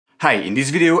Hi, in this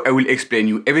video I will explain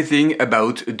you everything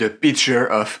about the pitcher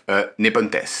of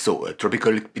Nepenthes, so a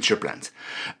tropical pitcher plant.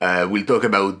 We'll talk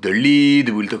about the lid,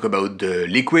 we'll talk about the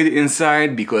liquid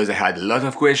inside, because I had a lot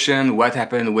of questions. What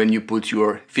happened when you put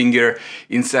your finger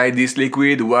inside this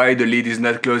liquid, why the lid is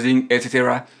not closing,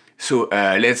 etc. So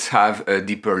let's have a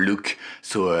deeper look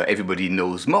so everybody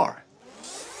knows more.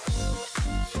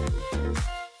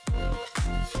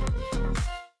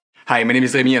 Hi, my name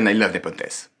is Remy and I love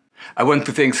Nepenthes. I want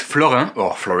to thank Florin,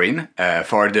 or Florin,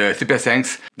 for the super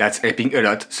thanks. That's helping a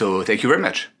lot, so thank you very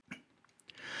much.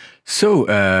 So,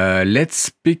 let's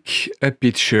pick a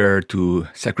pitcher to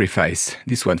sacrifice.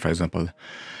 This one, for example.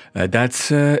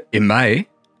 That's eymae.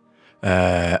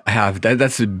 I have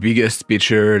that's the biggest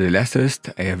pitcher, the latest.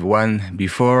 I have one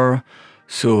before.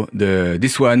 So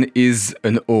this one is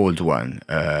an old one.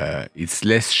 It's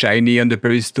less shiny on the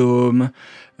peristome.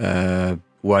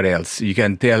 What else? You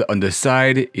can tell on the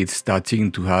side it's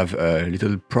starting to have a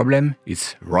little problem.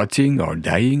 It's rotting or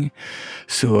dying.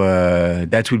 So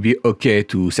that would be okay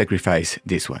to sacrifice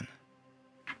this one.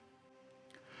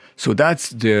 So that's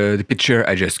the pitcher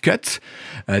I just cut.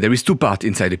 There is two parts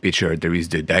inside the pitcher. There is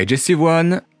the digestive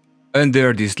one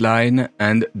under this line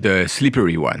and the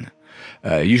slippery one.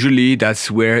 Usually that's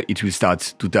where it will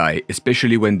start to die,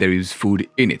 especially when there is food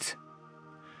in it.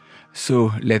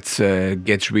 So let's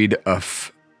get rid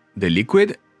of the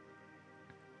liquid.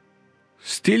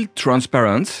 Still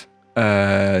transparent,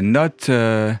 not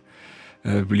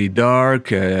really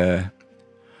dark.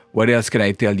 What else can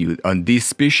I tell you? On this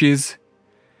species,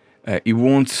 it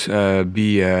won't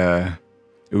be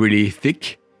really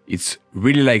thick. It's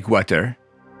really like water.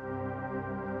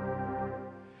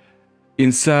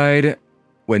 Inside,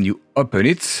 when you open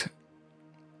it,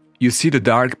 you see the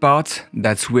dark part.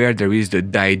 That's where there is the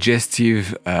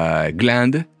digestive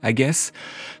gland, I guess.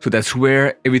 So that's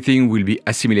where everything will be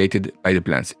assimilated by the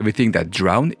plants. Everything that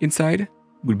drowned inside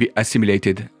will be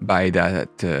assimilated by that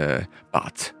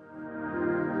part.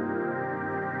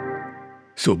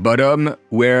 So bottom,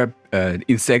 where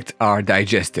insects are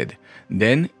digested.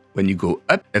 Then when you go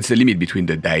up, that's the limit between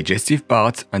the digestive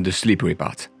part and the slippery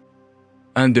part.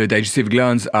 And the digestive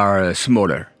glands are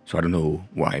smaller. So I don't know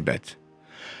why, but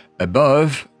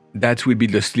above, that will be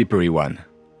the slippery one.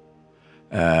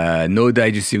 No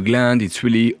digestive gland, it's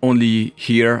really only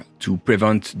here to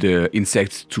prevent the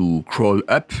insects to crawl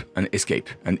up and escape.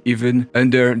 And even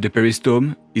under the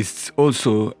peristome, it's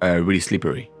also really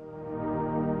slippery.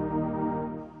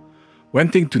 One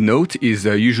thing to note is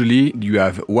usually you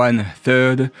have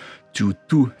 1/3 to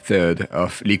 2/3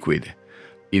 of liquid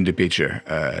in the pitcher,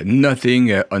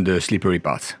 nothing on the slippery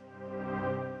part.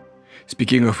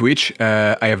 Speaking of which,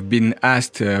 I have been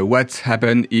asked what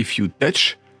happens if you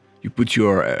put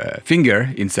your finger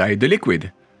inside the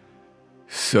liquid.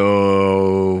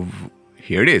 So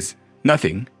here it is,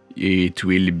 nothing. It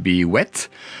will be wet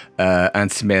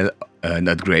and smell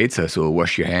not great, so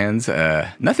wash your hands.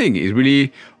 Nothing,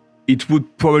 it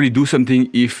would probably do something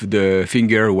if the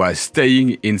finger was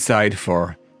staying inside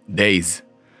for days.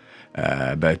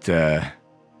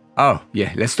 Oh,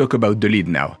 yeah, let's talk about the lid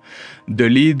now. The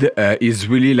lid is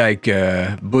really like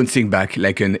bouncing back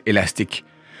like an elastic.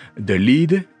 The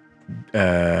lid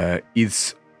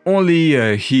is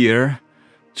only here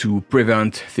to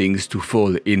prevent things to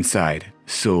fall inside.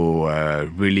 So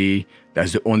really,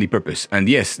 that's the only purpose. And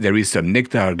yes, there is some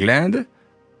nectar gland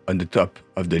on the top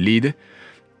of the lid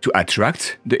to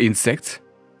attract the insects.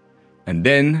 And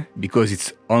then, because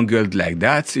it's angled like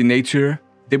that in nature,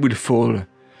 they will fall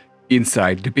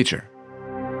inside the pitcher.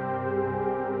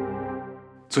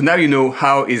 So now you know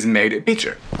how is made a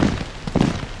pitcher.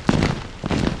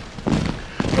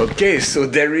 Okay, so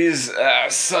there is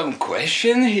some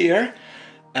question here.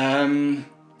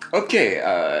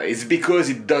 It's because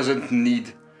it doesn't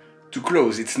need to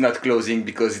close. It's not closing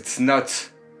because it's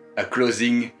not a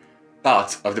closing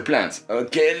part of the plant.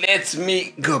 Okay, let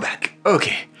me go back.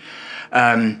 Okay.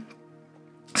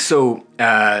 So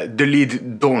the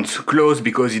lid don't close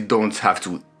because it don't have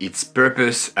to. Its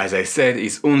purpose, as I said,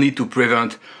 is only to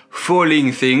prevent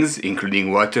falling things,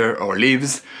 including water or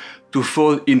leaves, to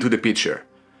fall into the pitcher.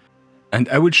 And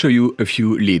I will show you a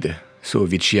few lids. So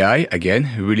Vicii, again,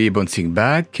 really bouncing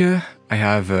back. I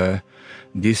have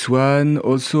this one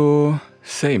also,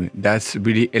 same, that's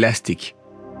really elastic.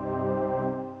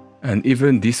 And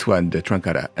even this one, the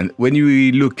Truncata. And when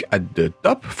you look at the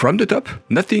top, from the top,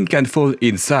 nothing can fall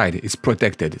inside. It's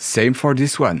protected. Same for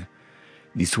this one.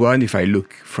 This one, if I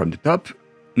look from the top,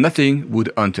 nothing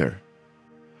would enter.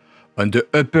 On the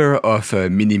upper of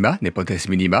minima, Nepenthes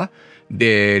minima,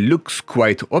 they look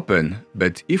quite open.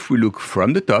 But if we look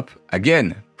from the top,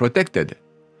 again, protected.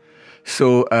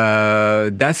 So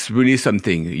that's really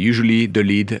something. Usually the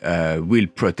lid will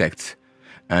protect,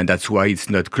 and that's why it's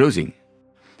not closing.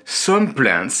 Some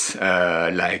plants,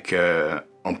 like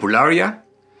Ampullaria,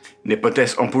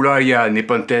 Nepenthes ampullaria,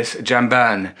 Nepenthes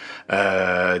jamban,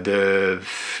 the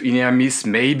Ineamis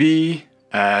maybe,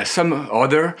 some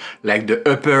other, like the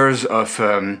uppers of,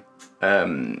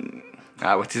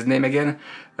 what's his name again?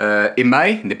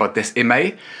 Eymae, Nepenthes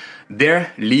eymae.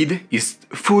 Their lid is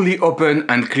fully open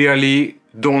and clearly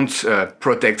don't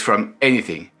protect from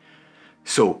anything.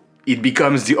 So it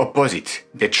becomes the opposite.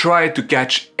 They try to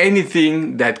catch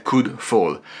anything that could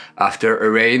fall. After a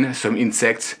rain, some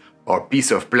insects or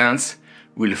piece of plants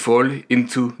will fall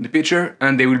into the pitcher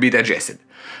and they will be digested.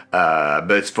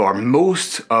 But for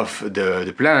most of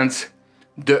the plants,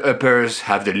 the uppers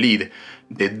have the lid.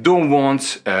 They don't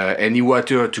want any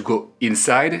water to go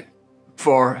inside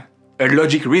for a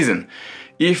logic reason.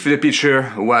 If the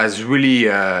pitcher was really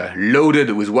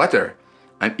loaded with water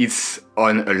and it's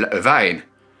on a vine,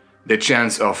 the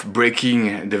chance of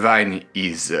breaking the vine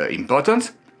is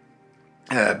important.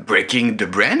 Breaking the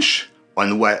branch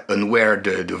on where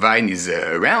the vine is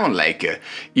around, like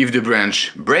if the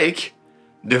branch break,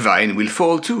 the vine will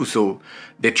fall too. So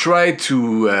they try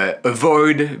to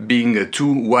avoid being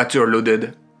too water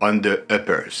loaded on the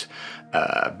uppers.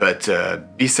 But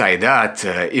beside that,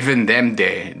 even them,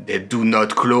 they do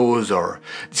not close, or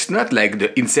it's not like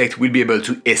the insect will be able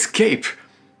to escape.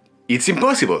 It's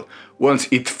impossible. Once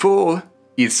it falls,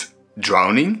 it's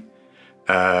drowning,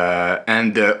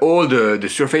 and all the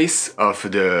surface of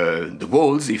the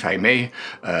walls, if I may,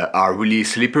 are really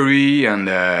slippery and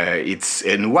it's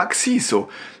waxy, so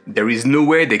there is no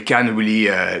way they can really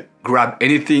grab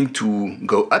anything to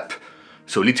go up.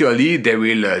 So literally they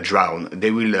will drown,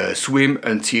 they will swim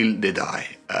until they die.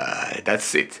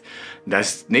 That's it.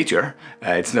 That's nature.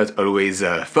 It's not always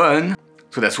fun.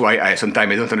 So that's why I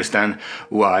sometimes don't understand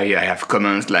why I have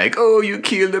comments like, oh, you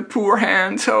killed a poor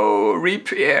ant, oh,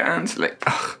 rip ants. Like,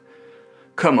 ugh,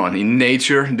 come on, in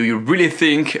nature, do you really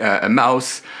think a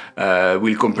mouse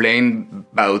will complain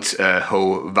about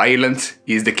how violent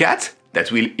is the cat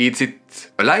that will eat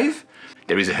it alive?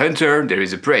 There is a hunter, there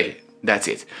is a prey, that's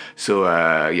it. So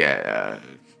yeah,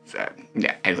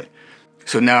 anyway.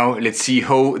 So now let's see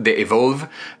how they evolve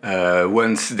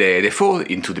once they fall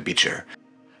into the pitcher.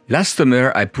 Last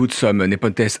summer, I put some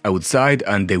Nepenthes outside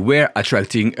and they were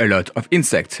attracting a lot of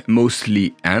insects,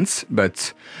 mostly ants,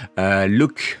 but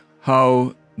look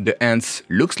how the ants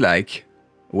looks like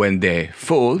when they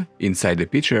fall inside the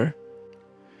pitcher.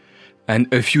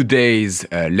 And a few days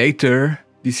later,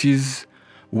 this is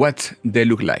what they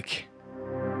look like.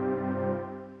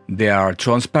 They are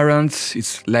transparent,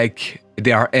 it's like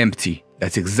they are empty.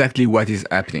 That's exactly what is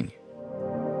happening.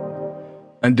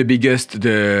 And the biggest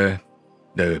the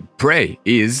prey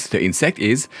is, the insect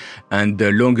is, and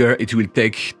the longer it will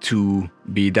take to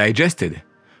be digested.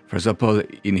 For example,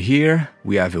 in here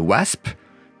we have a wasp.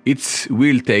 It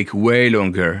will take way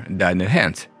longer than a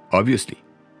ant, obviously.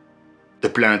 The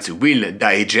plant will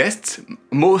digest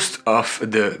most of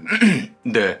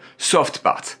the soft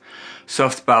parts.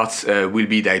 Soft parts will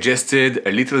be digested,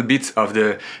 a little bit of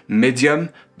the medium,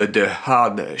 but the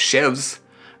hard shells,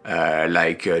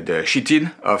 like the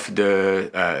chitin of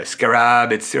the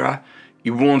scarab, etc.,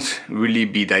 it won't really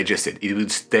be digested. It will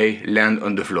land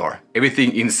on the floor.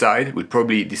 Everything inside will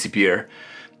probably disappear,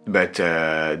 but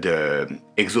the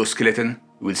exoskeleton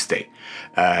will stay.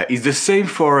 It's the same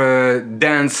for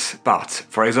dense parts.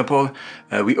 For example,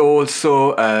 we all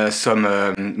saw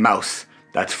some mouse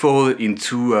that fall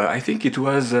into, I think it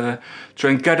was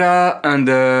Truncata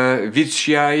and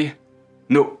Vicii,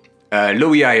 no,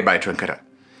 Lowii by Truncata.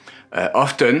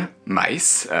 Often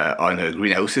mice on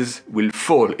greenhouses will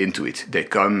fall into it. They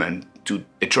come and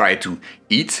they try to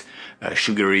eat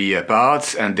sugary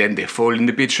parts, and then they fall in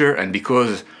the pitcher. And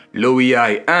because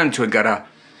Lowii and Truncata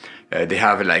they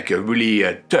have like a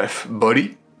really tough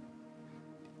body,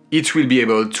 it will be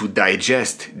able to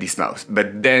digest this mouse.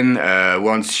 But then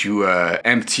once you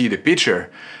empty the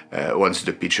pitcher, once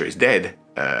the pitcher is dead,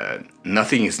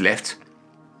 nothing is left.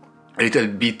 A little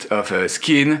bit of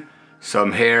skin,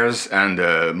 some hairs, and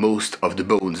most of the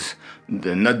bones.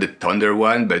 Not the tender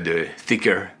one, but the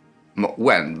thicker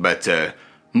one. But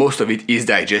most of it is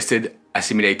digested,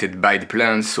 assimilated by the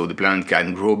plant, so the plant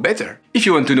can grow better. If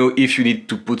you want to know if you need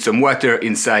to put some water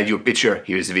inside your pitcher,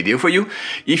 here's a video for you.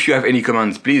 If you have any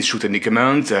comments, please shoot any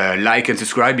comment, like and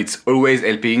subscribe, it's always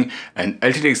helping, and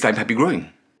until next time, happy growing!